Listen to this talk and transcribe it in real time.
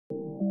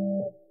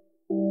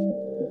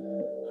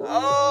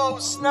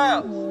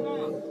snap.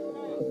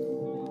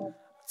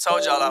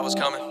 Told y'all I was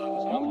coming.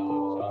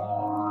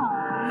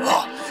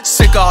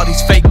 Sick of all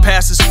these fake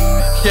passes.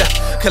 Yeah,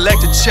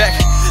 collect a check,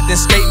 then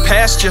skate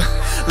past you.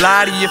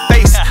 Lie to your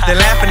face, then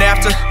laughing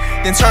after,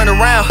 then turn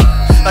around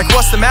like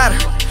what's the matter?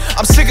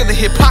 I'm sick of the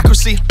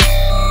hypocrisy.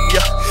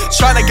 Yeah,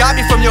 trying to guide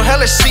me from your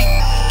hellish seat.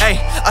 Hey,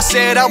 I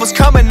said I was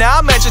coming, now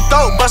I'm at your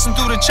throat, busting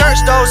through the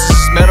church doors.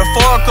 This is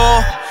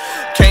metaphorical.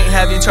 Can't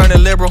have you turn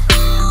liberal.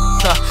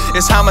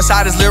 This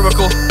homicide is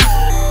lyrical.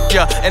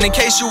 Yeah, and in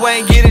case you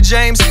ain't get it,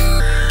 James,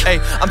 hey,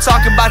 I'm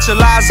talking about your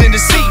lies and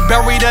deceit,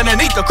 buried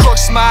underneath a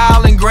crook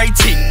smile and great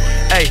teeth.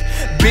 Hey,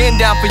 been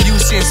down for you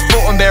since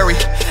Fortenberry,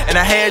 and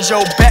I had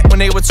your back when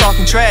they were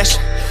talking trash.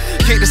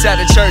 Kicked us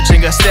out of church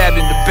and got stabbed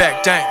in the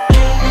back, dang.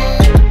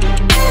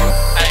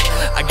 Hey,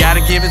 I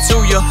gotta give it to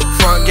you,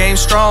 front game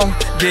strong,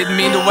 didn't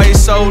mean to wait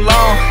so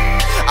long.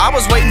 I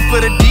was waiting for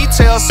the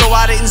details, so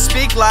I didn't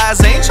speak lies.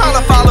 Ain't trying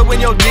to follow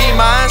in your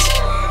demons.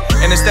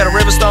 And instead of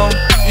Riverstone,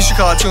 you should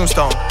call it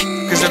Tombstone,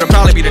 cause it'll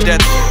probably be the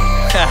death of you.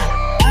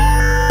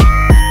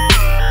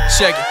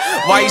 Check it.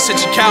 Why you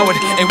such a coward?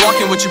 Ain't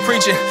walking what you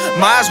preaching.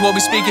 Might as well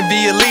be speaking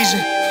via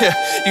legion. Yeah,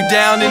 you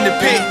down in the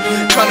pit,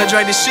 trying to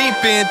drag the sheep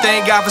in.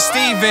 Thank God for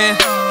Steven.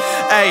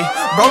 Hey,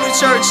 broke the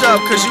church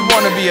up cause you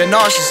wanna be a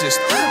narcissist,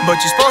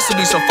 but you're supposed to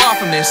be so far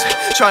from this.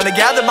 Trying to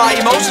gather my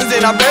emotions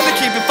and I barely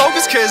keep it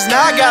focused, cause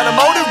now I got a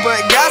motive, but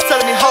God's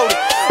telling me hold it.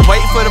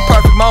 Wait for the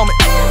perfect moment.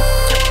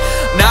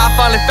 Now I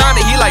finally found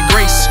it, he like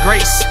grace,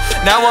 grace.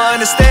 Now I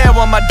understand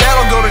why my dad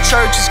don't go to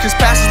churches, cause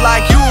pastors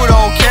like you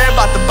don't care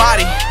about the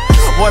body.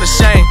 What a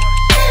shame.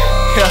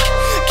 Yeah,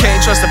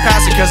 can't trust the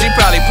pastor cause he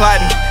probably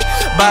plotting.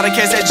 About to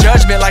catch that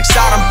judgment like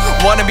Sodom.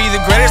 Wanna be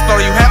the greatest, but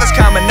all you have is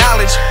common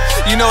knowledge.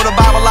 You know the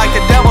Bible like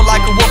the devil,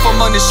 like a wolf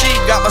among the sheep.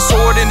 Got my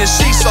sword in the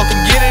sheath, so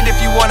come get it if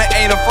you wanna.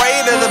 Ain't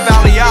afraid of the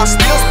valley, I'll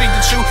still speak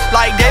the truth.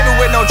 Like David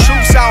with no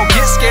troops, I don't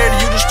get scared.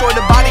 You destroy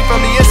the body from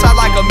the inside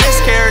like a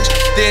miscarriage,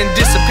 then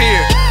disappear.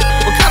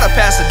 What kind of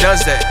pastor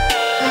does that?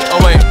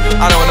 Oh wait,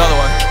 I know another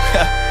one.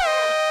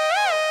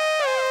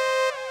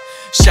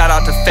 Shout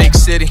out to Fake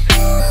City.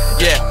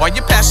 Yeah, while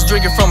your pastor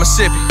drinking from a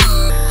sippy.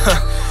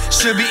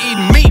 Should be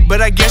eating meat,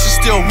 but I guess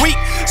it's still weak.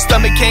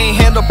 Stomach can't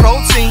handle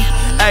protein.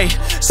 Ayy,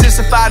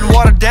 sissified and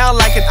watered down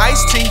like an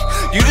iced tea.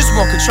 You just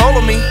want control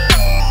of me.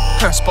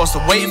 Supposed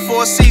to wait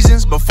 4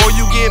 seasons before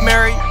you get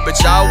married, but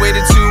y'all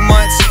waited 2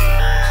 months.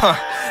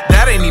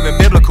 That ain't even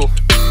biblical.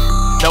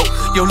 Nope,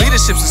 your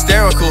leadership's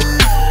hysterical.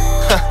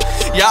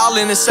 Y'all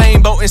in the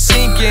same boat and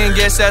sinking.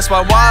 Guess that's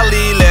why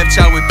Wally left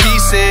y'all with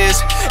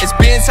pieces. It's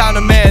been time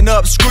to man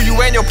up. Screw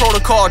you and your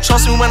protocol.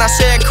 Trust me when I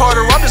said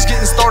Carter, I'm just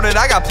getting started.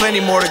 I got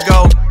plenty more to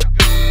go.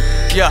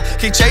 Yeah,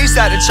 he chased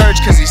out the church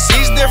cause he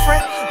sees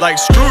different. Like,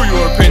 screw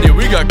your opinion,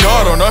 we got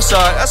God on our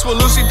side. That's what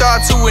Lucy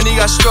thought too when he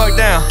got struck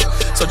down.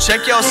 So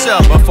check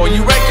yourself before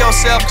you wreck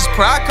yourself, cause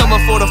pride come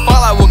before the fall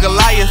like what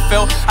Goliath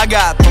felt. I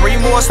got 3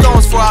 more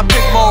stones before I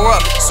pick more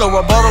up. So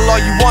rebuttal all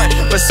you want,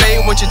 but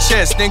say it with your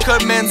chest. Then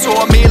could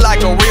mentor me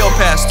like a real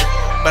pastor,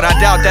 but I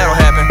doubt that'll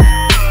happen.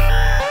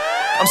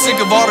 I'm sick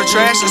of all the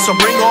trash, so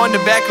bring on the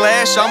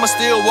backlash. I'ma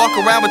still walk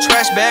around with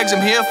trash bags.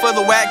 I'm here for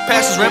the whack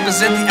pastors,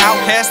 represent the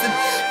outcasted.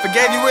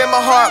 Forgave you in my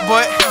heart,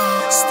 but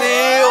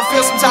still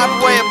feel some type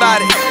of way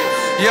about it.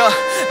 Yeah,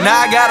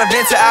 now I gotta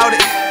vent out it.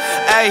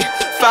 Ayy,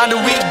 found a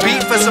weak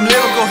beat for some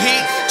lyrical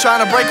heat.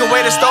 Trying to break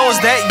away the stones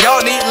that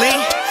y'all neatly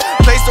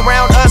placed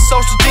around us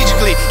so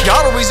strategically.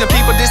 Y'all the reason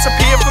people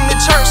disappear from the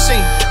church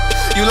scene.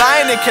 You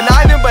lying and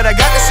conniving, but I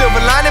got the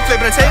silver lining.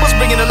 Flipping the tables,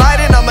 bringing the light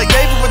in. I'm like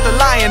David with the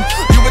lion.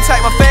 You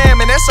attack my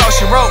fam, and that's all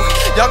she wrote.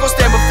 Y'all gon'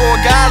 stand before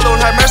God,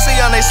 Lord have mercy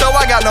on they soul.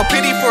 I got no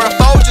pity for a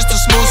foe, just a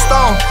smooth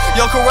stone.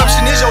 Your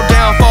corruption is your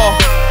downfall.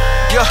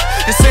 Yeah,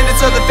 descendants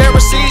of the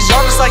Pharisees,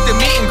 y'all just like the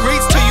meet and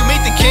greets till you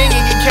meet the king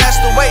and get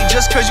cast away.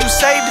 Just cause you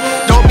saved,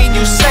 don't mean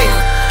you safe.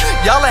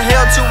 Y'all are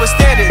held to a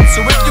standard, so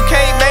if you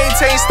can't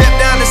maintain, step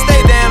down and stay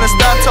down and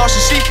stop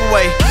tossing sheep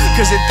away.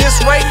 Cause at this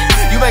rate,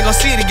 you ain't gon'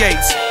 see the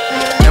gates.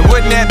 And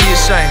wouldn't that be a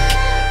shame?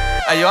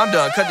 Hey yo, I'm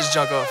done, cut this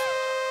junk off.